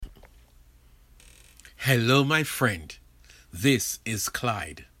Hello, my friend. This is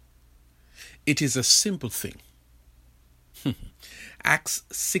Clyde. It is a simple thing. Acts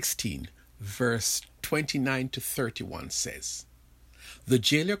 16, verse 29 to 31 says, "The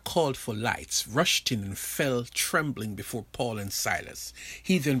jailer called for lights, rushed in, and fell trembling before Paul and Silas.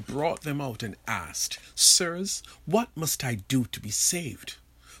 He then brought them out and asked, 'Sirs, what must I do to be saved?'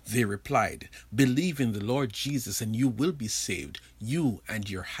 They replied, 'Believe in the Lord Jesus and you will be saved, you and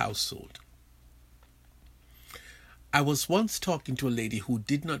your household.'" I was once talking to a lady who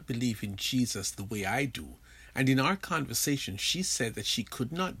did not believe in Jesus the way I do, and in our conversation she said that she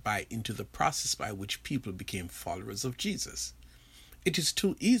could not buy into the process by which people became followers of Jesus. "It is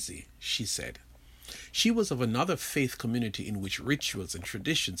too easy," she said. She was of another faith community in which rituals and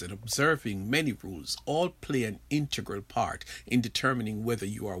traditions and observing many rules all play an integral part in determining whether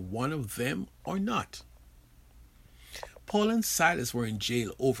you are one of them or not. Paul and Silas were in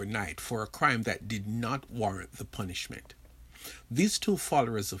jail overnight for a crime that did not warrant the punishment. These two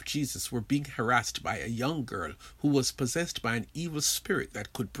followers of Jesus were being harassed by a young girl who was possessed by an evil spirit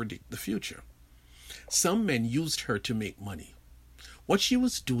that could predict the future. Some men used her to make money. What she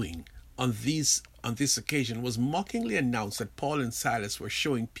was doing on this occasion was mockingly announce that Paul and Silas were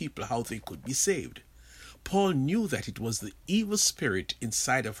showing people how they could be saved. Paul knew that it was the evil spirit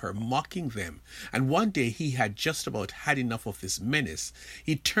inside of her mocking them, and one day he had just about had enough of this menace.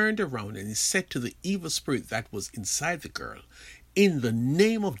 He turned around and he said to the evil spirit that was inside the girl, "In the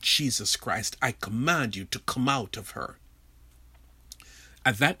name of Jesus Christ, I command you to come out of her."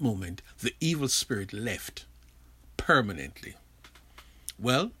 At that moment, the evil spirit left permanently.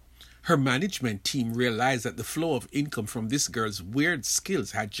 Well, her management team realized that the flow of income from this girl's weird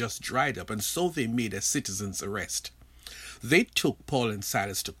skills had just dried up, and so they made a citizen's arrest. They took Paul and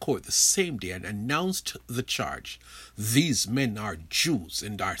Silas to court the same day and announced the charge. "These men are Jews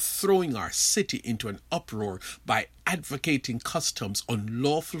and are throwing our city into an uproar by advocating customs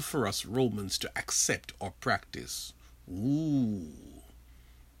unlawful for us Romans to accept or practice." Ooh.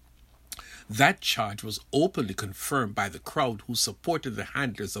 That charge was openly confirmed by the crowd who supported the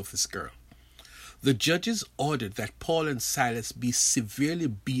handlers of this girl. The judges ordered that Paul and Silas be severely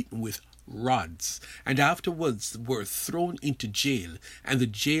beaten with rods, and afterwards were thrown into jail, and the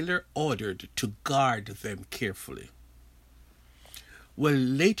jailer ordered to guard them carefully. Well,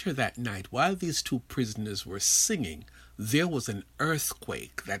 later that night, while these two prisoners were singing, there was an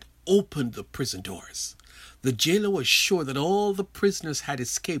earthquake that opened the prison doors. The jailer was sure that all the prisoners had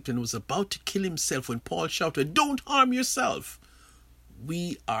escaped and was about to kill himself when Paul shouted, "Don't harm yourself.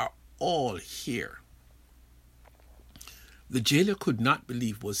 We are all here." The jailer could not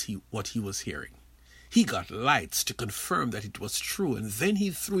believe what he was hearing. He got lights to confirm that it was true, and then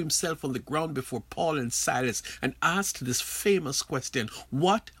he threw himself on the ground before Paul and Silas and asked this famous question,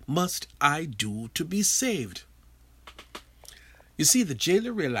 "What must I do to be saved?" You see, the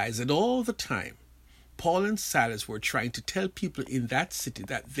jailer realized that all the time Paul and Silas were trying to tell people in that city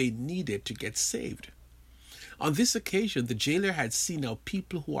that they needed to get saved. On this occasion, the jailer had seen how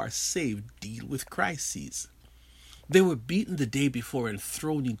people who are saved deal with crises. They were beaten the day before and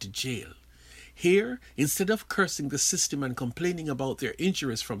thrown into jail. Here, instead of cursing the system and complaining about their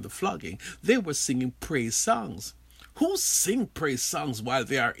injuries from the flogging, they were singing praise songs. Who sing praise songs while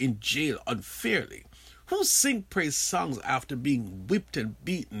they are in jail unfairly? Who sing praise songs after being whipped and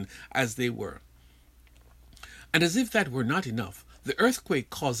beaten as they were? And as if that were not enough, the earthquake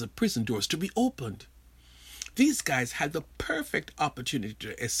caused the prison doors to be opened. These guys had the perfect opportunity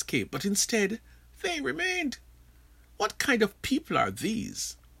to escape, but instead, they remained. What kind of people are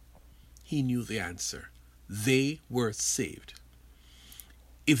these? He knew the answer. They were saved.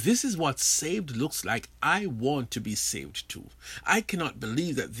 If this is what saved looks like, I want to be saved too. I cannot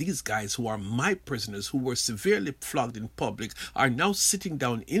believe that these guys who are my prisoners, who were severely flogged in public, are now sitting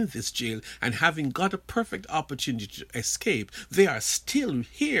down in this jail, and having got a perfect opportunity to escape, they are still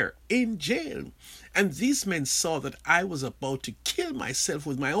here in jail. And these men saw that I was about to kill myself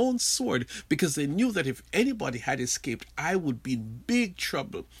with my own sword because they knew that if anybody had escaped, I would be in big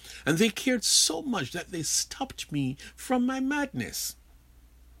trouble. And they cared so much that they stopped me from my madness.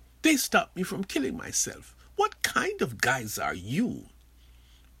 They stopped me from killing myself. What kind of guys are you?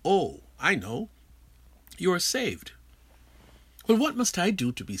 Oh, I know. You are saved. Well, what must I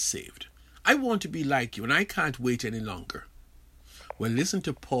do to be saved? I want to be like you, and I can't wait any longer. Well, listen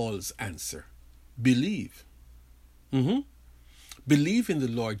to Paul's answer. Believe. Believe in the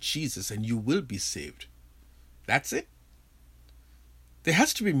Lord Jesus, and you will be saved. That's it. There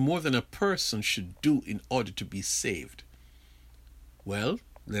has to be more than a person should do in order to be saved. Well,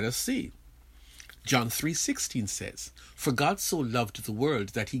 let us see. John 3:16 says, "For God so loved the world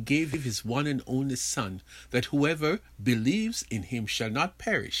that he gave his one and only Son, that whoever believes in him shall not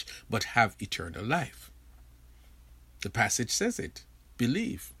perish, but have eternal life." The passage says it.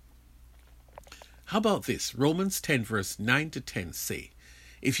 Believe. How about this? Romans 10 verse 9 to 10 say,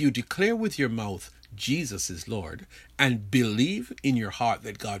 "If you declare with your mouth Jesus is Lord, and believe in your heart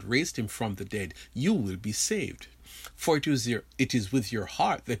that God raised him from the dead, you will be saved. For it is with your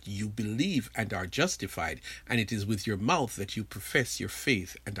heart that you believe and are justified, and it is with your mouth that you profess your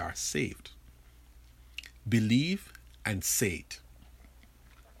faith and are saved." Believe and say it.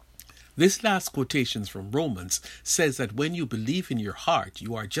 This last quotation from Romans says that when you believe in your heart,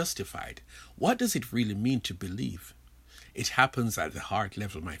 you are justified. What does it really mean to believe? It happens at the heart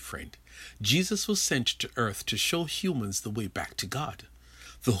level, my friend. Jesus was sent to earth to show humans the way back to God.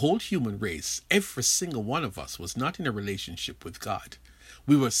 The whole human race, every single one of us, was not in a relationship with God.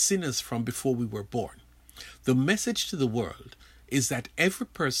 We were sinners from before we were born. The message to the world is that every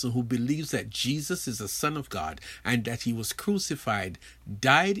person who believes that Jesus is the Son of God and that he was crucified,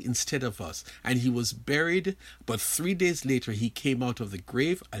 died instead of us, and he was buried, but 3 days later he came out of the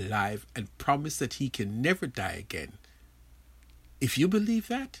grave alive and promised that he can never die again. If you believe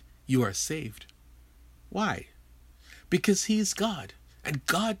that, you are saved. Why? Because he is God. And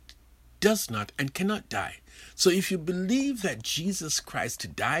God does not and cannot die. So if you believe that Jesus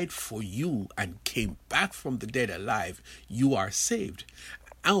Christ died for you and came back from the dead alive, you are saved.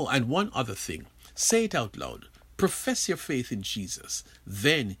 Oh, and one other thing. Say it out loud. Profess your faith in Jesus.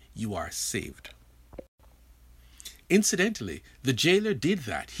 Then you are saved. Incidentally, the jailer did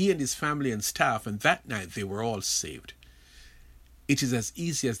that. He and his family and staff, and that night they were all saved. It is as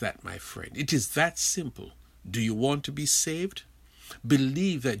easy as that, my friend. It is that simple. Do you want to be saved?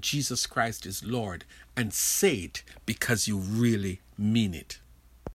 Believe that Jesus Christ is Lord and say it because you really mean it.